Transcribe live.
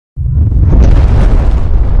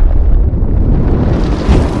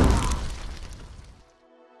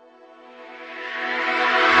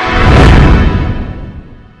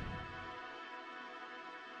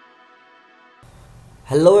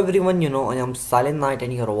Hello everyone, I am Silent Night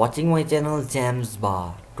and you are watching my channel James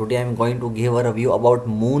Bar. Today I am going to give a review about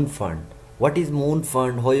Moon Fund. What is Moon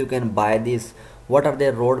Fund, how you can buy this, what are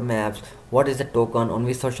their roadmaps, what is the token, on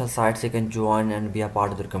which social sites you can join and be a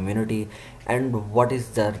part of their community, and what is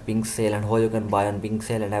the PinkSale and how you can buy on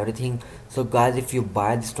PinkSale and everything. So guys, if you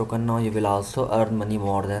buy this token now, you will also earn money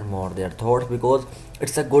more their thoughts, because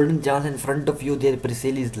it's a golden chance in front of you. Their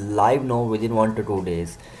pre-sale is live now within 1 to 2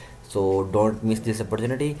 days. So don't miss this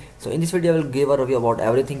opportunity. So in this video I will give a review about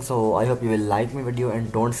everything, so I hope you will like my video and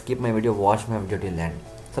don't skip my video, watch my video till end.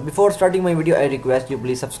 So before starting my video, I request you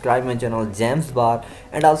please subscribe my channel James Bar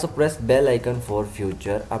and also press bell icon for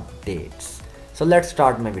future updates. So let's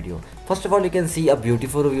start my video. First of all, you can see a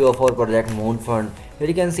beautiful review of our project Moon Fund. Here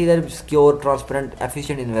you can see that secure, transparent,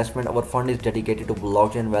 efficient investment. Our fund is dedicated to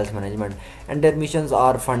blockchain wealth management, and their missions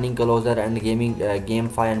are funding closure and gaming,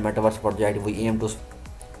 GameFi and metaverse project. We aim to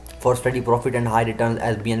for steady profit and high returns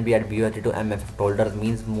as BNB at BUSD to MFF holders,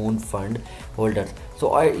 means Moon Fund holders.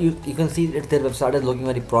 So you can see that their website is looking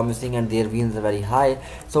very promising and their wins are very high.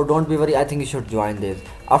 So don't be worried, I think you should join this.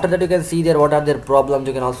 After that, you can see there what are their problems.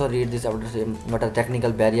 You can also read this what are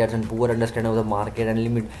technical barriers and poor understanding of the market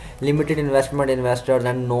and limited investment investors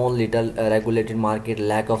and no little regulated market,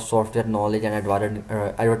 lack of software knowledge and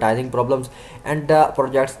advertising problems, and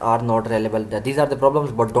projects are not relevant. These are the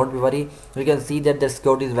problems, but don't be worried. You can see that the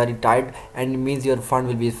security is very tight and it means your fund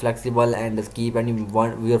will be flexible and keep, and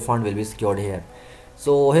your fund will be secured here.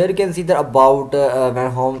 So here you can see that about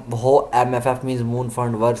how MFF means Moon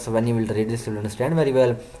Fund works. When you will read this, you will understand very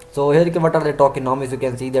well. So here what are the tokenomics. You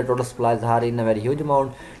can see that total supplies are in a very huge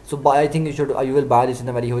amount. So I think you will buy this in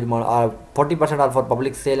a very huge amount. 40% are for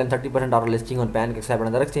public sale and 30% are listing on PancakeSwap and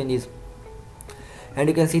other exchanges. And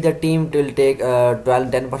you can see the team will take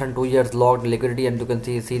 10% 2 years locked liquidity, and you can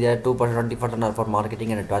see that 2% 20% are for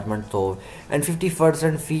marketing and attachment. So and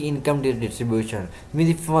 50% fee income distribution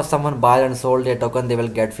means if someone buys and sold their token, they will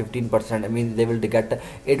get 15%. I mean they will get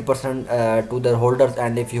 8% to their holders,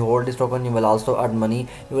 and if you hold this token, you will also earn money.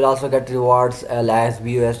 You will also get rewards as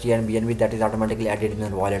BUSD and BNB that is automatically added in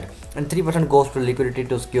your wallet, and 3% goes to liquidity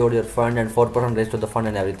to secure your fund, and 4% raised to the fund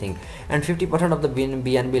and everything, and 50% of the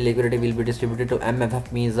BNB liquidity will be distributed to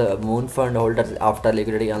MFF, means Moon Fund holders after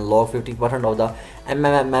liquidity unlock. 50% of the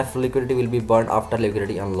MMF liquidity will be burned after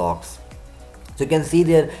liquidity unlocks. So you can see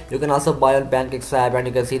there you can also buy on PancakeSwap, and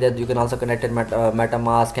you can see that you can also connect it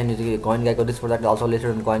MetaMask and CoinGecko. This product also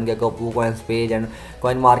listed on CoinGecko, PooCoin's page, and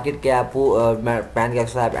CoinMarketCap,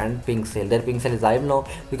 PancakeSwap and PinkSale. Their PinkSale is live now.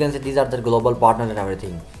 You can see these are their global partners and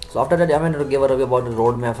everything. So after that, I'm going to give a review about the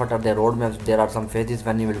roadmaps. What are their roadmaps? There are some phases.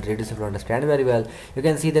 When you will read this, you will understand very well. You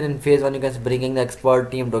can see that in phase 1, you can see bringing the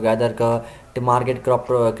expert team together to market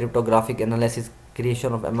cryptographic analysis,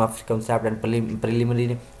 creation of MF concept, and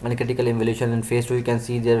preliminary and critical evaluation. In phase 2, you can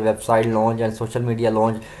see their website launch and social media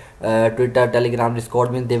launch. Twitter, Telegram,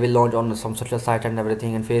 Discord, means they will launch on some social sites and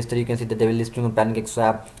everything. In phase 3, you can see that they will listing on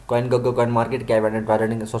PancakeSwap, CoinGecko, CoinMarketCap, and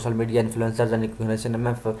targeting social media influencers and recognition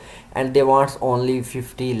MF, and they want only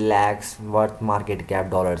 50 lakhs worth market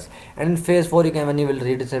cap dollars. And in phase 4, when you will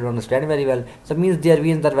read it, you will understand very well. So means their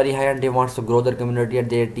wins are very high and they want to grow their community, and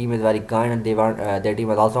their team is very kind, and they want their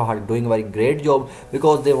team is also doing a very great job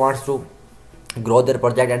because they want to grow their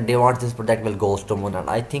project, and they want this project will goes to moon, and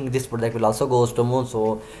I think this project will also goes to moon.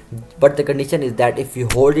 So but the condition is that if you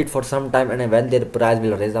hold it for some time, and when their price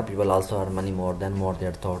will raise up, you will also earn money more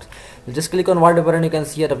their thoughts. You just click on white paper and you can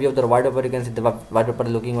see a review of the white paper. You can see the white paper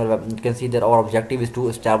looking, you can see that our objective is to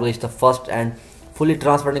establish the first and fully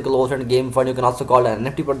transparent closed and game fund. You can also call an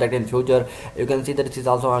NFT project in future. You can see that this is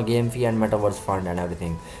also a game fee and metaverse fund and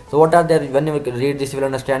everything. So what are their, when you read this, you will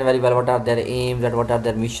understand very well what are their aims and what are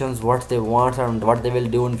their missions, what they want and what they will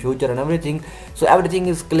do in future and everything. So everything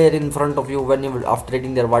is clear in front of you. When you will, after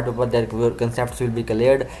reading their white paper, their concepts will be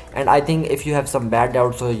cleared. And I think if you have some bad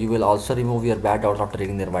doubts, so you will also remove your bad doubts after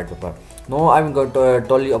reading their white paper. Now I'm going to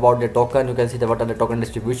tell you about the token. You can see that what are the token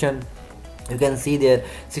distribution. You can see there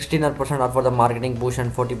 16% are for the marketing push,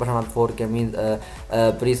 and 40% are for means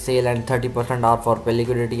pre-sale, and 30% are for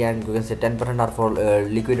liquidity, and you can say 10% are for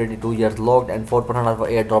liquidity 2 years locked, and 4% are for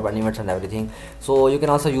airdrop and events and everything. So you can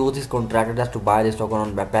also use this contract just to buy this token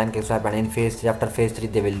on PancakeSwap, and in phase 3, after phase 3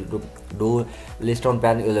 they will do list on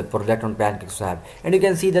project on PancakeSwap. And you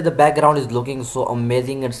can see that the background is looking so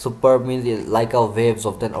amazing and superb, means like a waves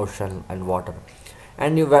of the ocean and water.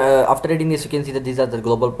 And you after reading this, you can see that these are the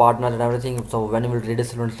global partners and everything. So when you will read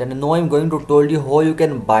this, you will understand. And now I'm going to tell you how you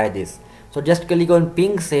can buy this. So just click on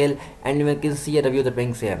PinkSale and you can see a review of the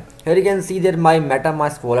PinkSale. Here you can see that my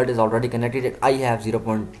MetaMask wallet is already connected. I have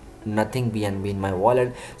 0.2 nothing BNB in my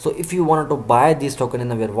wallet. So if you wanted to buy this token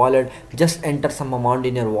in your wallet, just enter some amount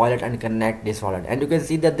in your wallet and connect this wallet, and you can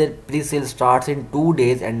see that the pre-sale starts in 2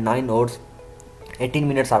 days and 9 hours. 18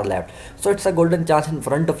 minutes are left, so it's a golden chance in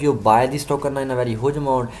front of you. Buy this token in a very huge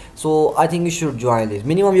amount, so I think you should join this.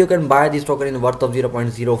 Minimum you can buy this token in worth of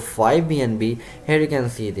 0.05 BNB. Here you can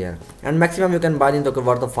see there, and maximum you can buy this token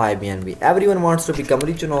worth of 5 BNB. Everyone wants to become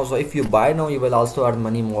rich now, so if you buy now, you will also earn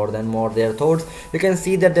money more than more their thoughts. You can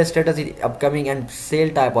see that the status is upcoming and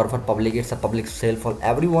sale type or for public. It's a public sale for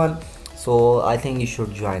everyone, so I think you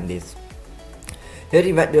should join this.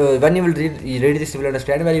 Here, when you will read this, you will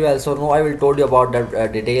understand very well. So now I will told you about the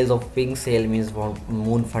details of PinkSale, means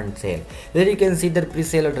moon fund sale. Here you can see that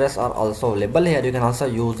pre-sale address are also available here. You can also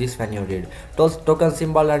use this when you read. Token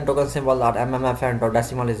symbol and token symbol are MMF and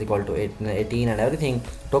decimal is equal to 18 and everything.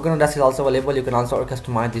 Token address is also available. You can also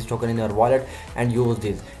customize this token in your wallet and use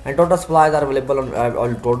this. And total supplies are available on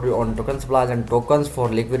I told you on token supplies, and tokens for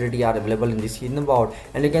liquidity are available in this in about.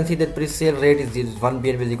 And you can see that pre-sale rate is 1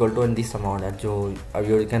 BNB is equal to in this amount. And so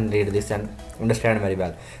you can read this and understand very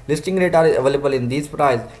well. Listing rate are available in this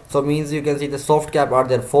price, so means you can see the soft cap are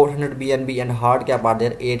there 400 BNB and hard cap are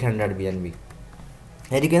there 800 BNB.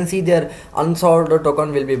 Here you can see their unsold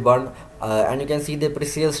token will be burned, and you can see the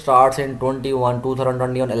pre-sale starts in 2021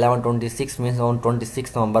 11/26, means on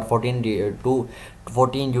 26th November 14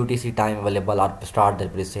 UTC time available are start their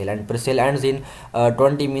pre-sale, and pre-sale ends in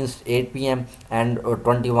 20 means 8 PM, and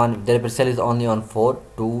 21 their pre-sale is only on for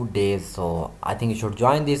 2 days. So I think you should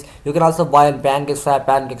join this. You can also buy on PancakeSwap.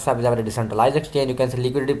 PancakeSwap is a very decentralized exchange. You can see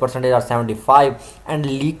liquidity percentage are 75 and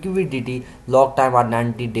liquidity lock time are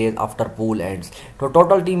 90 days after pool ends. So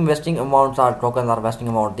total team vesting amounts are tokens are vesting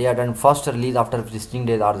amount there, and first release after listing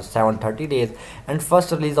days are 730 days, and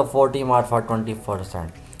first release of 4 team are for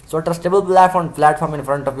 20%. So Trustable platform in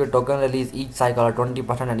front of your token release each cycle are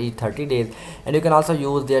 20% and each 30 days, and you can also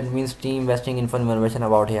use that means team vesting information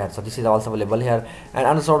about here. So this is also available here, and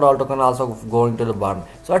unsold all token also going to the burn.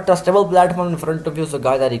 So a Trustable platform in front of you. So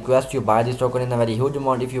guys, I request you buy this token in a very huge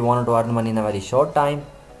amount if you want to earn money in a very short time.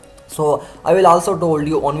 So I will also told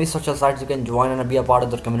you on which social sites you can join and be a part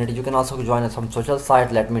of the community. You can also join some social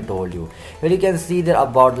sites. Let me told you. Here you can see there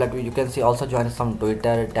about you can see also join some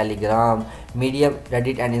Twitter, Telegram, Medium,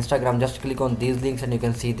 Reddit and Instagram. Just click on these links and you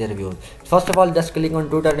can see their reviews. First of all, just click on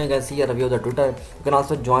Twitter and you can see a review of the Twitter. You can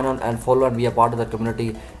also join on and follow and be a part of the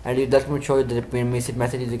community. And you just show you the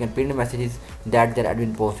messages. You can pin the messages that their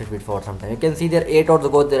admin posted before some time. You can see there 8 hours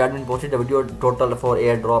ago their admin posted the video total for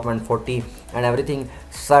airdrop and 40 and everything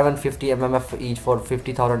 750 MMF each for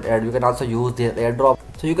 50,000 air. You can also use their airdrop.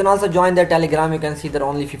 So you can also join their Telegram. You can see that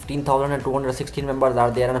only 15,216 members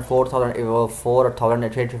are there and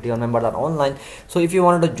 4,851 members are online. So if you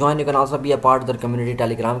wanted to join, you can also be a part of the community,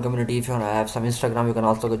 Telegram community. If you want to have some Instagram, you can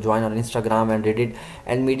also join on Instagram and Reddit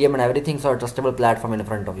and Medium and everything. So a trustable platform in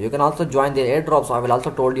front of you. You can also join their airdrop. So I will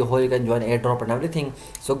also told you how you can join airdrop and everything.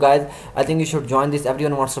 So guys, I think you should join this.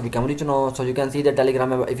 Everyone wants to become rich now. So you can see the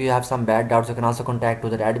Telegram. If you have some bad doubts, you can also contact to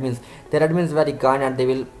their admins. Their admins is very kind and they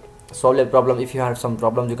will solve a problem. If you have some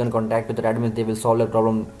problems, you can contact with the admins. They will solve a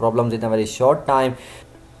problems in a very short time.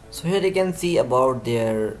 So here you can see about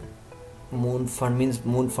their moon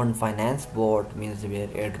fund finance bot means their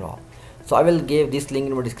airdrop. So I will give this link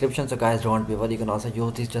in the description. So guys, don't be worried. You can also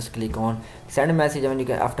use this. Just click on send a message, and you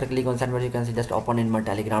can after click on send message, you can see just open in my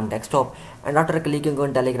Telegram desktop. And after clicking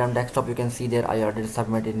on Telegram desktop, you can see there I already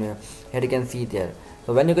submitted here. You can see there.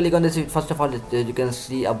 So when you click on this, first of all you can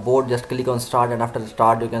see a board. Just click on start, and after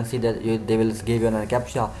start you can see that they will give you a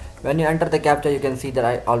captcha. When you enter the captcha, you can see that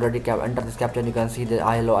I already enter this captcha, and you can see that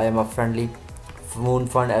hello, I am a friendly moon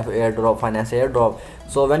fund airdrop finance airdrop.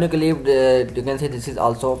 So when you click you can see this is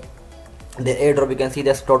also the airdrop. You can see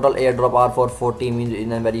this total airdrop are for 40 means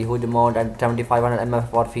in a very huge amount, and 7500 MF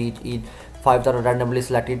for each 5,000 randomly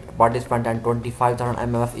selected participant, and 25,000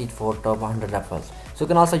 MF each for top 100 referrals. So you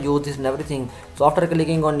can also use this and everything. So after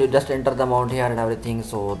clicking on, you just enter the amount here and everything.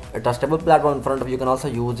 So a trustable platform in front of you, can also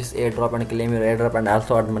use this airdrop and claim your airdrop and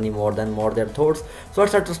also earn money more their thoughts. So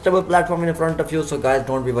it's a trustable platform in front of you. So guys,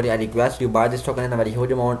 don't be worried. I request you buy this token in a very huge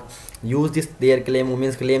amount. Use this their claim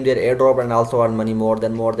their airdrop and also earn money more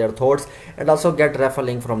their thoughts, and also get referral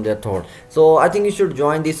link from their thought. So I think you should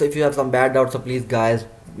join this. So if you have some bad doubts, so please guys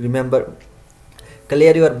remember,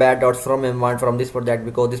 clear your bad doubts from your mind from this project,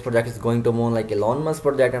 because this project is going to moon like Elon Musk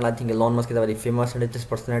project, and I think Elon Musk is a very famous and richest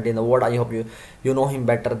personality in the world. I hope you know him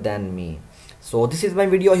better than me. So this is my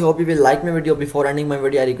video. I hope you will like my video. Before ending my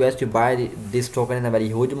video, I request you buy this token in a very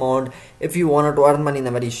huge amount if you want to earn money in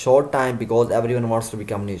a very short time, because everyone wants to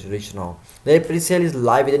become rich now. The pre-sale is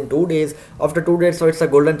live within 2 days. After 2 days, so it's a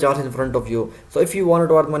golden chance in front of you. So if you want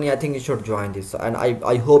to earn money, I think you should join this. And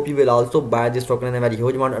I hope you will also buy this token in a very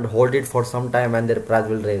huge amount and hold it for some time, and their price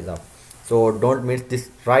will raise up. So don't miss this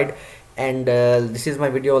ride. And this is my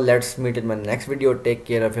video. Let's meet in my next video. Take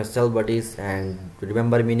care of yourself, buddies, and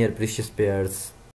remember me in your precious pairs.